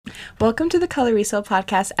Welcome to the Color Resale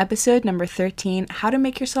Podcast, episode number 13, How to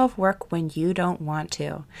Make Yourself Work When You Don't Want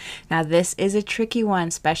to. Now, this is a tricky one,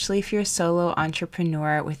 especially if you're a solo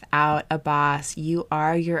entrepreneur without a boss. You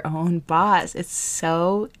are your own boss. It's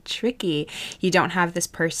so tricky. You don't have this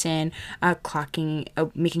person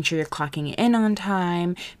making sure you're clocking in on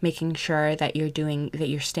time, making sure that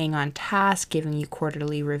you're staying on task, giving you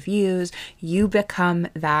quarterly reviews. You become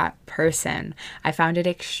that person. I found it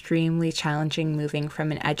extremely challenging moving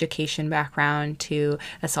from an education background to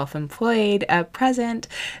a self-employed present.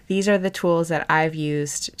 These are the tools that I've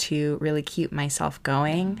used to really keep myself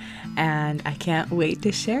going, and I can't wait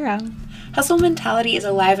to share them. Hustle mentality is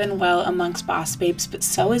alive and well amongst boss babes, but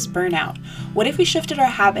so is burnout. What if we shifted our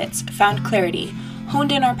habits, found clarity,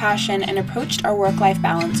 honed in our passion, and approached our work-life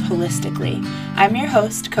balance holistically? I'm your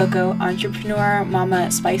host, Coco, entrepreneur, mama,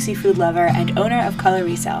 spicy food lover, and owner of Color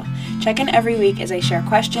Resale. Check in every week as I share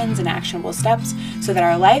questions and actionable steps so that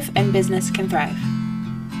our life and business can thrive.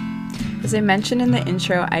 As I mentioned in the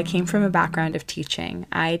intro, I came from a background of teaching.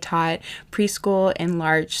 I taught preschool in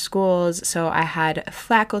large schools, so I had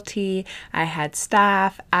faculty, I had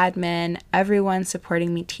staff, admin, everyone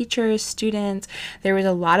supporting me, teachers, students. There was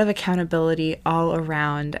a lot of accountability all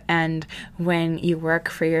around. And when you work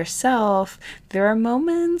for yourself, there are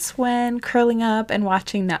moments when curling up and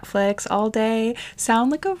watching Netflix all day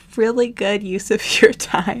sound like a really good use of your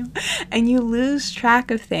time, and you lose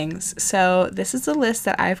track of things. So this is a list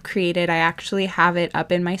that I've created. I actually have it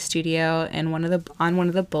up in my studio and on one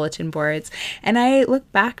of the bulletin boards, and I look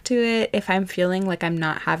back to it if I'm feeling like I'm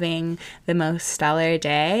not having the most stellar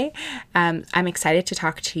day. I'm excited to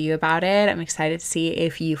talk to you about it. I'm excited to see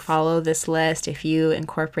if you follow this list, if you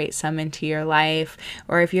incorporate some into your life,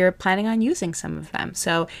 or if you're planning on using some of them.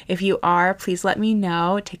 So if you are, please let me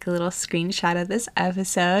know. Take a little screenshot of this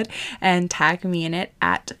episode and tag me in it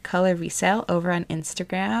at Color Resale over on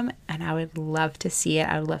Instagram, and I would love to see it.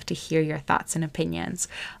 I would love to hear your thoughts and opinions.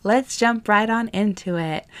 Let's jump right on into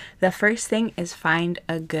it. The first thing is find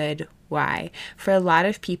a good why. For a lot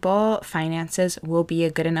of people, finances will be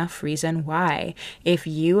a good enough reason why. If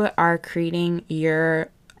you are creating your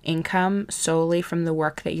income solely from the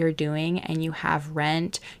work that you're doing and you have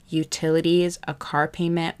rent, utilities, a car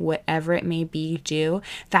payment, whatever it may be due,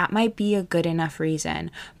 that might be a good enough reason.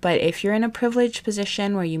 But if you're in a privileged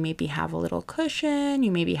position where you maybe have a little cushion, you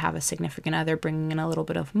maybe have a significant other bringing in a little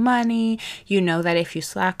bit of money, you know that if you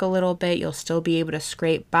slack a little bit, you'll still be able to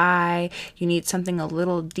scrape by, you need something a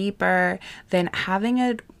little deeper, then having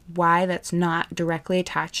a why that's not directly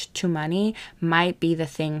attached to money might be the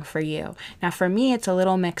thing for you. Now, for me, it's a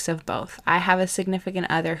little mix of both. I have a significant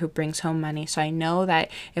other who brings home money, so I know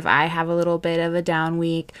that if I have a little bit of a down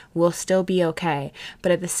week, we'll still be okay.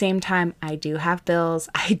 But at the same time, I do have bills.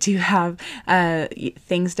 I do have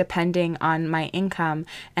things depending on my income.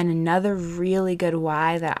 And another really good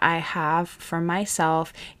why that I have for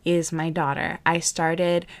myself is my daughter. I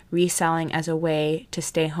started reselling as a way to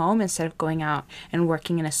stay home instead of going out and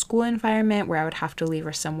working in a school environment where I would have to leave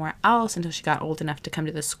her somewhere else until she got old enough to come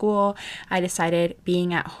to the school. I decided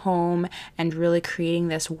being at home and really creating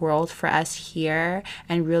this world for us here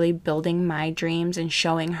and really building my dreams and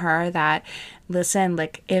showing her that, listen,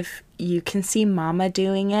 like if you can see mama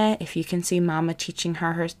doing it, if you can see mama teaching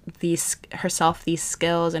herself these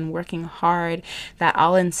skills and working hard, that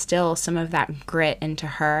I'll instill some of that grit into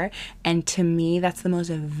her. And to me, that's the most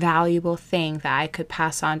valuable thing that I could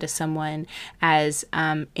pass on to someone as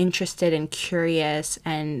interested and curious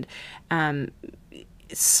and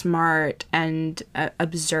smart and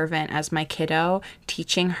observant as my kiddo.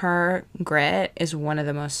 Teaching her grit is one of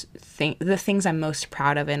the things I'm most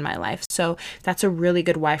proud of in my life. So that's a really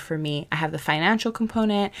good why for me. I have the financial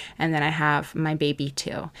component, and then I have my baby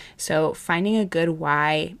too. So finding a good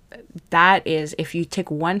why, that is, if you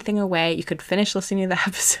take one thing away, you could finish listening to the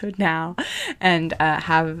episode now and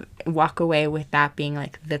walk away with that being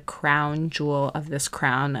like the crown jewel of this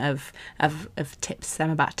crown of tips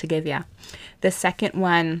I'm about to give you. The second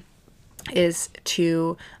one is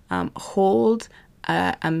to hold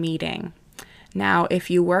a meeting. Now, if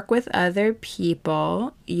you work with other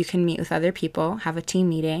people, you can meet with other people, have a team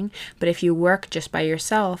meeting. But if you work just by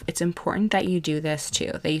yourself, it's important that you do this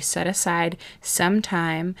too, that you set aside some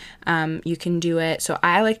time. You can do it. So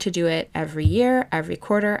I like to do it every year, every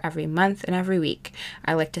quarter, every month, and every week.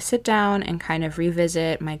 I like to sit down and kind of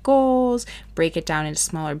revisit my goals, break it down into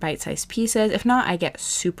smaller bite-sized pieces. If not, I get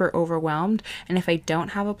super overwhelmed. And if I don't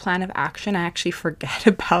have a plan of action, I actually forget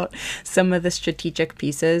about some of the strategic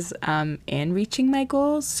pieces in reaching my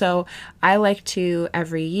goals. So I like to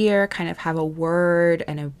every year kind of have a word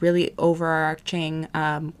and a really overarching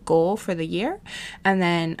goal for the year. And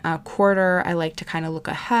then a quarter, I like to kind of look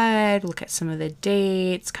ahead, look at some of the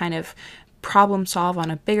dates, kind of problem solve on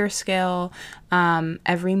a bigger scale.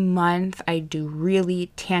 Every month I do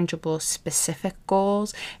really tangible, specific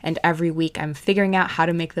goals, and every week I'm figuring out how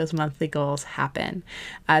to make those monthly goals happen.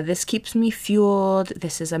 This keeps me fueled.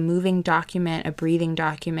 This is a moving document, a breathing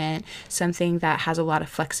document, something that has a lot of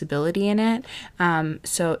flexibility in it.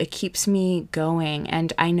 So it keeps me going.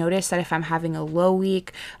 And I notice that if I'm having a low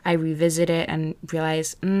week, I revisit it and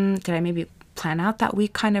realize, did I maybe plan out that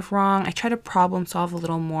week kind of wrong? I try to problem solve a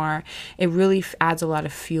little more. It really adds a lot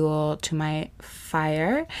of fuel to my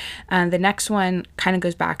fire. The next one kind of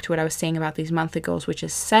goes back to what I was saying about these monthly goals, which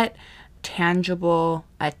is set tangible,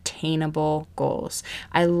 attainable goals.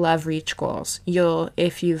 I love reach goals.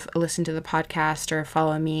 If you've listened to the podcast or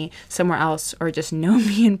follow me somewhere else or just know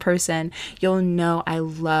me in person, you'll know I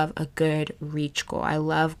love a good reach goal. I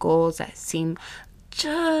love goals that seem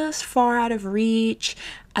just far out of reach.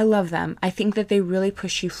 I love them. I think that they really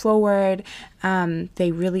push you forward.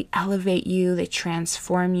 They really elevate you. They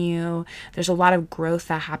transform you. There's a lot of growth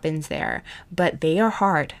that happens there, but they are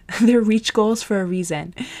hard. They're reach goals for a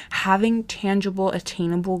reason. Having tangible,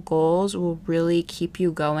 attainable goals will really keep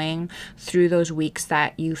you going through those weeks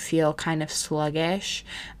that you feel kind of sluggish.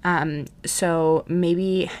 So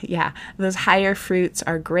maybe, those higher fruits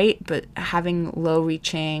are great, but having low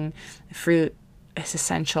reaching fruit is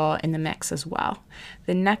essential in the mix as well.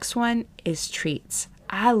 The next one is treats.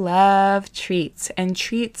 I love treats, and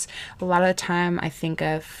treats, a lot of the time I think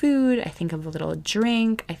of food, I think of a little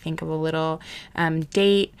drink, I think of a little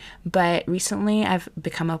date, but recently I've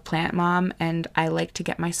become a plant mom and I like to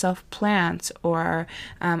get myself plants, or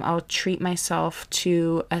I'll treat myself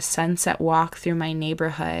to a sunset walk through my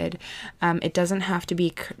neighborhood. It doesn't have to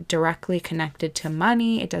be directly connected to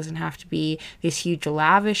money. It doesn't have to be these huge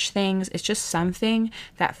lavish things. It's just something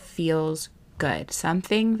that feels good,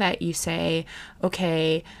 something that you say,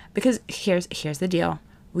 okay, because here's the deal.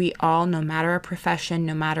 We all, no matter our profession,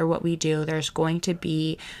 no matter what we do, there's going to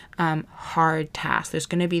be hard tasks. There's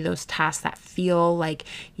going to be those tasks that feel like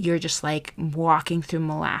you're just like walking through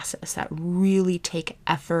molasses, that really take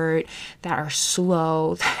effort, that are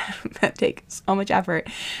slow, that take so much effort.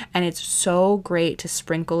 And it's so great to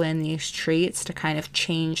sprinkle in these treats to kind of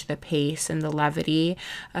change the pace and the levity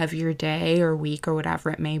of your day or week or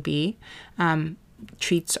whatever it may be.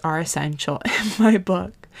 Treats are essential in my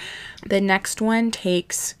book. The next one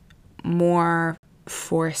takes more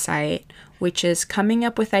foresight, which is coming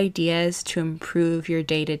up with ideas to improve your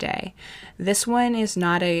day-to-day. This one is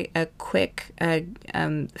not a quick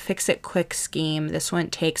fix-it-quick scheme. This one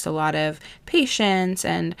takes a lot of patience,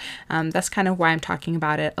 and that's kind of why I'm talking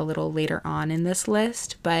about it a little later on in this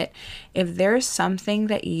list. But if there's something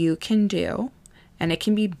that you can do, and it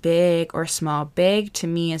can be big or small. Big to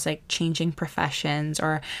me is like changing professions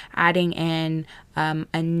or adding in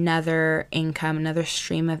another income, another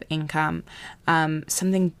stream of income.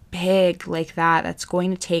 Something big like that that's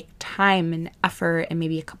going to take time and effort and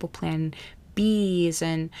maybe a couple plan B's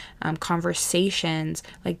and conversations.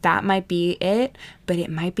 Like that might be it, but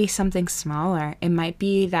it might be something smaller. It might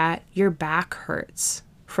be that your back hurts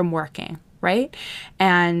from working, right?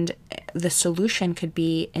 And the solution could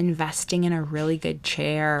be investing in a really good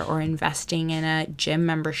chair, or investing in a gym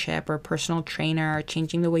membership or personal trainer, or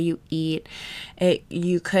changing the way you eat.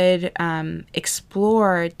 You could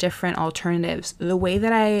explore different alternatives. The way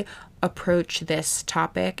that I approach this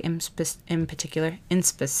topic in particular,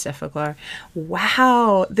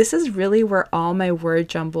 wow, this is really where all my word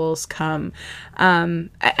jumbles come.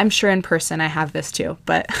 I'm sure in person I have this too,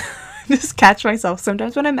 but just catch myself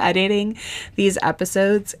sometimes when I'm editing these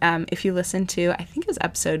episodes. If you listen to, I think it was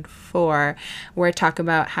episode 4, where I talk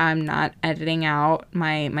about how I'm not editing out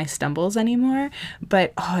my stumbles anymore,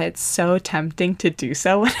 but it's so tempting to do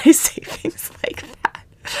so when I say things like that.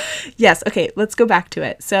 Yes, okay, let's go back to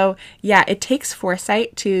it. So yeah, it takes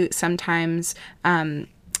foresight to sometimes to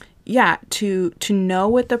know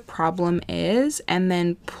what the problem is and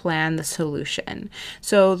then plan the solution.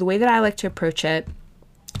 So the way that I like to approach it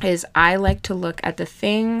is I like to look at the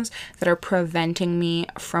things that are preventing me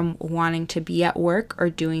from wanting to be at work or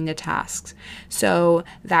doing the tasks. So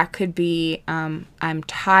that could be I'm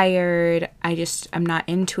tired, I'm not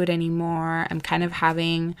into it anymore, I'm kind of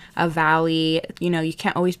having a valley. You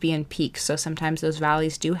can't always be in peaks, so sometimes those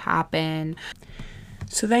valleys do happen.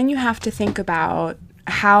 So then you have to think about,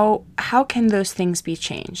 how can those things be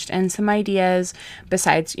changed? And some ideas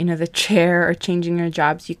besides, the chair or changing your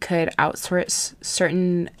jobs, you could outsource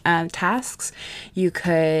certain tasks. You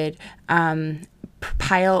could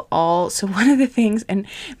pile all. So one of the things, and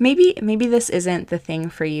maybe this isn't the thing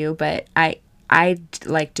for you, but I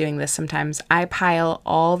like doing this sometimes. I pile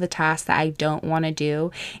all the tasks that I don't want to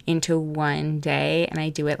do into one day, and I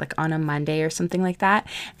do it like on a Monday or something like that.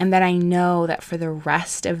 And then I know that for the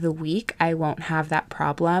rest of the week, I won't have that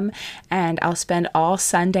problem. And I'll spend all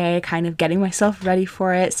Sunday kind of getting myself ready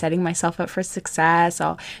for it, setting myself up for success.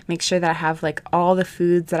 I'll make sure that I have like all the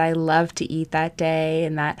foods that I love to eat that day,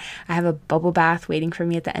 and that I have a bubble bath waiting for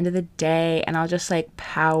me at the end of the day, and I'll just like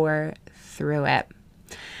power through it.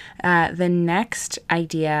 The next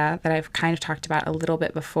idea that I've kind of talked about a little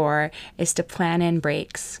bit before is to plan in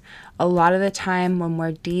breaks. A lot of the time when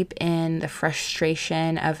we're deep in the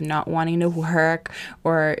frustration of not wanting to work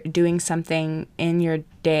or doing something in your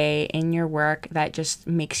day, in your work, that just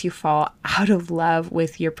makes you fall out of love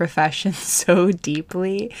with your profession so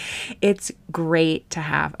deeply, it's great to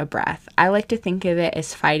have a breath. I like to think of it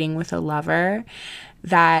as fighting with a lover,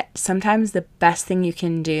 that sometimes the best thing you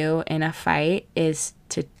can do in a fight is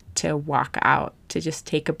to walk out, to just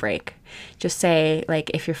take a break. Just say,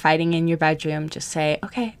 like, if you're fighting in your bedroom, just say,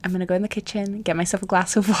 okay, I'm gonna go in the kitchen, get myself a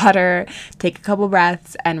glass of water, take a couple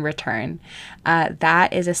breaths, and return.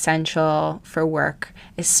 That is essential for work,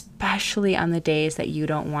 especially on the days that you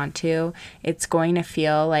don't want to. It's going to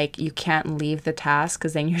feel like you can't leave the task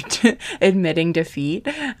because then you're admitting defeat.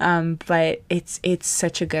 But it's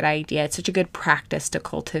such a good idea. It's such a good practice to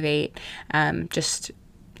cultivate. Just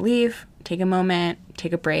leave, take a moment,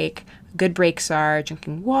 take a break. Good breaks are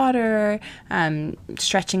drinking water,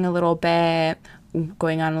 stretching a little bit,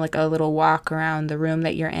 going on like a little walk around the room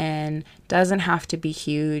that you're in. Doesn't have to be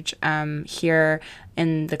huge. Here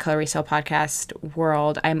in the Color Resale podcast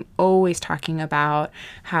world, I'm always talking about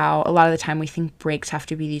how a lot of the time we think breaks have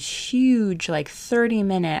to be these huge, like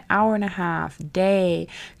 30-minute, hour and a half, day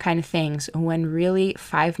kind of things, when really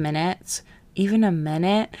 5 minutes, even a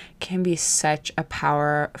minute, can be such a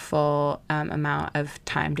powerful amount of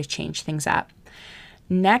time to change things up.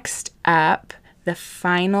 Next up, the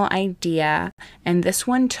final idea, and this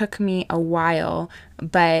one took me a while,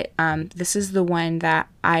 but this is the one that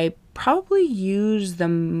I probably use the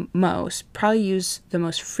most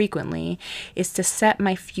frequently, is to set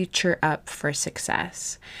my future up for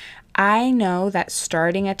success. I know that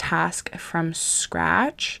starting a task from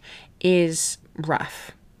scratch is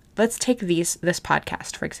rough. Let's take this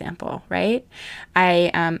podcast, for example, right?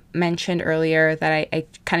 I mentioned earlier that I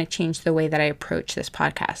kind of changed the way that I approach this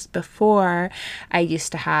podcast. Before, I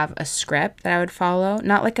used to have a script that I would follow,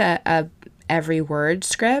 not like a every word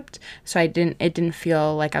script. So it didn't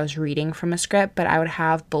feel like I was reading from a script, but I would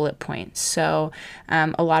have bullet points. So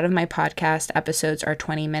a lot of my podcast episodes are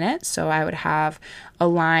 20 minutes. So I would have a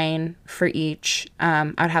line for each. I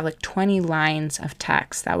would have like 20 lines of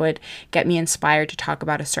text that would get me inspired to talk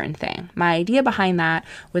about a certain thing. My idea behind that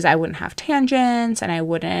was I wouldn't have tangents and I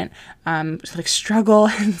wouldn't like struggle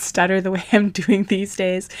and stutter the way I'm doing these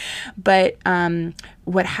days. But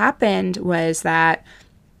what happened was that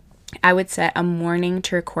I would set a morning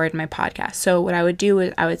to record my podcast. So what I would do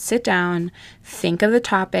is I would sit down, think of the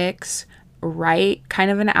topics, write kind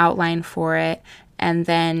of an outline for it, and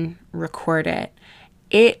then record it.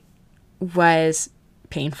 It was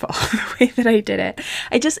painful the way that I did it.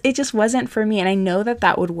 It just wasn't for me. And I know that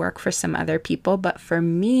that would work for some other people, but for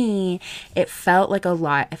me, it felt like a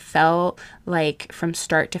lot. It felt like from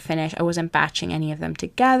start to finish, I wasn't batching any of them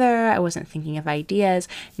together. I wasn't thinking of ideas.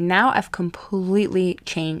 Now I've completely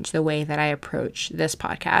changed the way that I approach this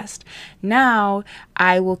podcast. Now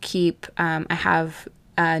I will keep, I have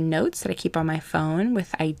notes that I keep on my phone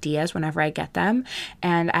with ideas whenever I get them.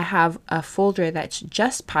 And I have a folder that's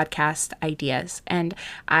just podcast ideas. And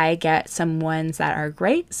I get some ones that are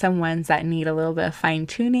great, some ones that need a little bit of fine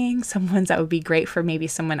tuning, some ones that would be great for maybe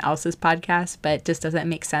someone else's podcast, but just doesn't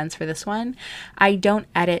make sense for this one. I don't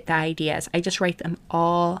edit the ideas. I just write them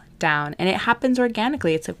all down, and it happens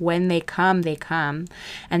organically. It's like when they come, they come.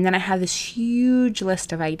 And then I have this huge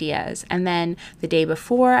list of ideas. And then the day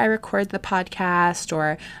before I record the podcast,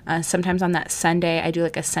 or sometimes on that Sunday, I do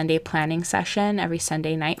like a Sunday planning session every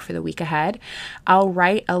Sunday night for the week ahead. I'll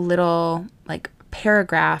write a little like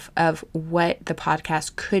paragraph of what the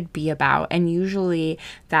podcast could be about. And usually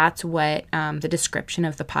that's what the description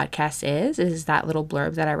of the podcast is that little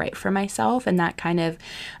blurb that I write for myself. And that kind of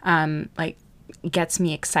like gets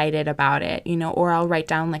me excited about it, or I'll write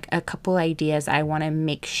down like a couple ideas I want to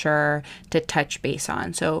make sure to touch base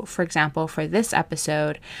on. So for example, for this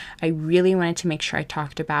episode, I really wanted to make sure I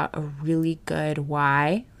talked about a really good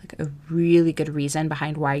why, like a really good reason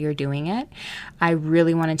behind why you're doing it. I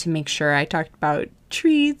really wanted to make sure I talked about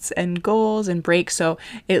treats and goals and breaks. So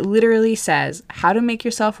it literally says how to make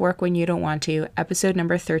yourself work when you don't want to, episode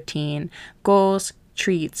number 13, goals,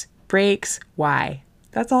 treats, breaks, why.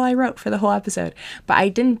 That's all I wrote for the whole episode. But I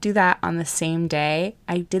didn't do that on the same day.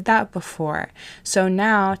 I did that before. So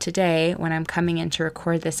now today, when I'm coming in to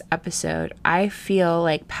record this episode, I feel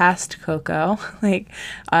like past Coco, like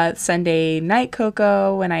Sunday night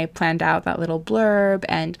Coco, when I planned out that little blurb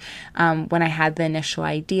and when I had the initial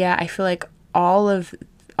idea, I feel like all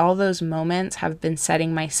those moments have been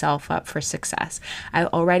setting myself up for success. I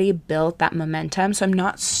already built that momentum. So I'm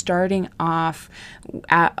not starting off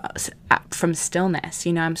from stillness.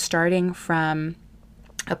 I'm starting from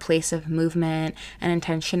a place of movement and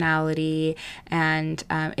intentionality, and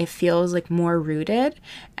it feels like more rooted,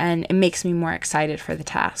 and it makes me more excited for the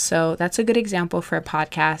task. So that's a good example for a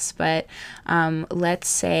podcast. But let's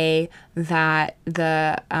say that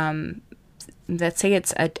let's say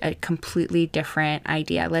it's a completely different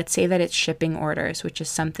idea. Let's say that it's shipping orders, which is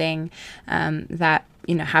something that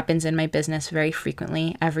happens in my business very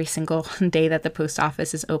frequently. Every single day that the post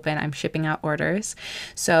office is open, I'm shipping out orders.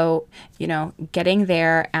 So, getting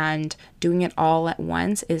there and doing it all at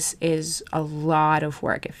once is a lot of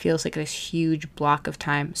work. It feels like this huge block of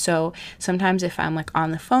time. So sometimes if I'm like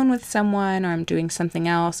on the phone with someone or I'm doing something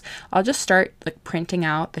else, I'll just start like printing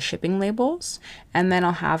out the shipping labels, and then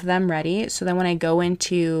I'll have them ready. So then when I go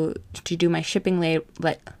into to do my shipping label,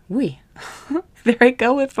 there I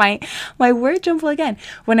go with my word jumble again.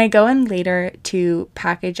 When I go in later to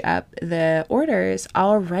package up the orders, I'll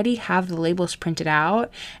already have the labels printed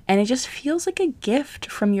out, and it just feels like a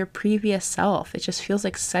gift from your previous self. It just feels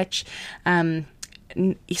like such a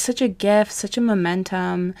gift, such a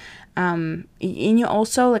momentum. And you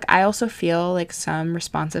also I also feel like some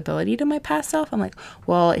responsibility to my past self. I'm like,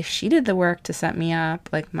 well, if she did the work to set me up,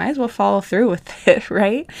 might as well follow through with it,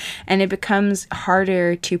 right? And it becomes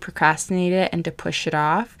harder to procrastinate it and to push it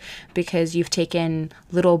off because you've taken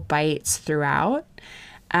little bites throughout,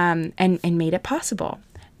 and made it possible.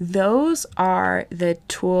 Those are the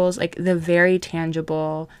tools, the very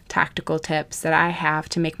tangible, tactical tips that I have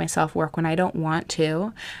to make myself work when I don't want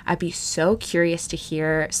to. I'd be so curious to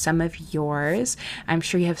hear some of yours. I'm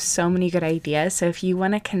sure you have so many good ideas. So if you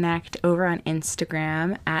want to connect over on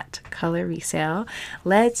Instagram at Color Resale,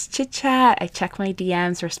 let's chit chat. I check my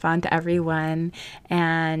DMs, respond to everyone.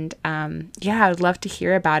 And I would love to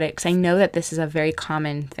hear about it because I know that this is a very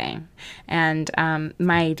common thing. And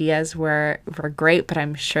my ideas were great, but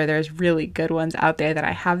I'm sure there's really good ones out there that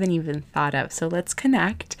I haven't even thought of. So let's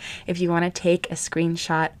connect. If you want to take a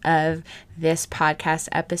screenshot of this podcast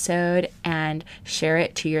episode and share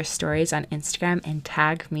it to your stories on Instagram and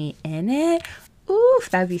tag me in it, oof,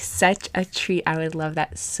 that'd be such a treat. I would love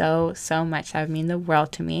that so, so much. That would mean the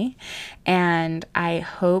world to me. And I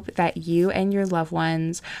hope that you and your loved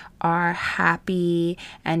ones are happy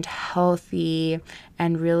and healthy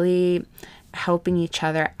and really helping each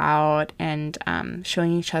other out and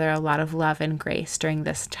showing each other a lot of love and grace during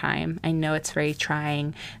this time. I know it's very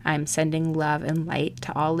trying. I'm sending love and light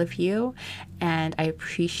to all of you, and I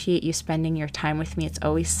appreciate you spending your time with me. It's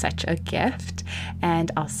always such a gift,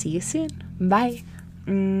 and I'll see you soon. Bye.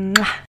 Mwah.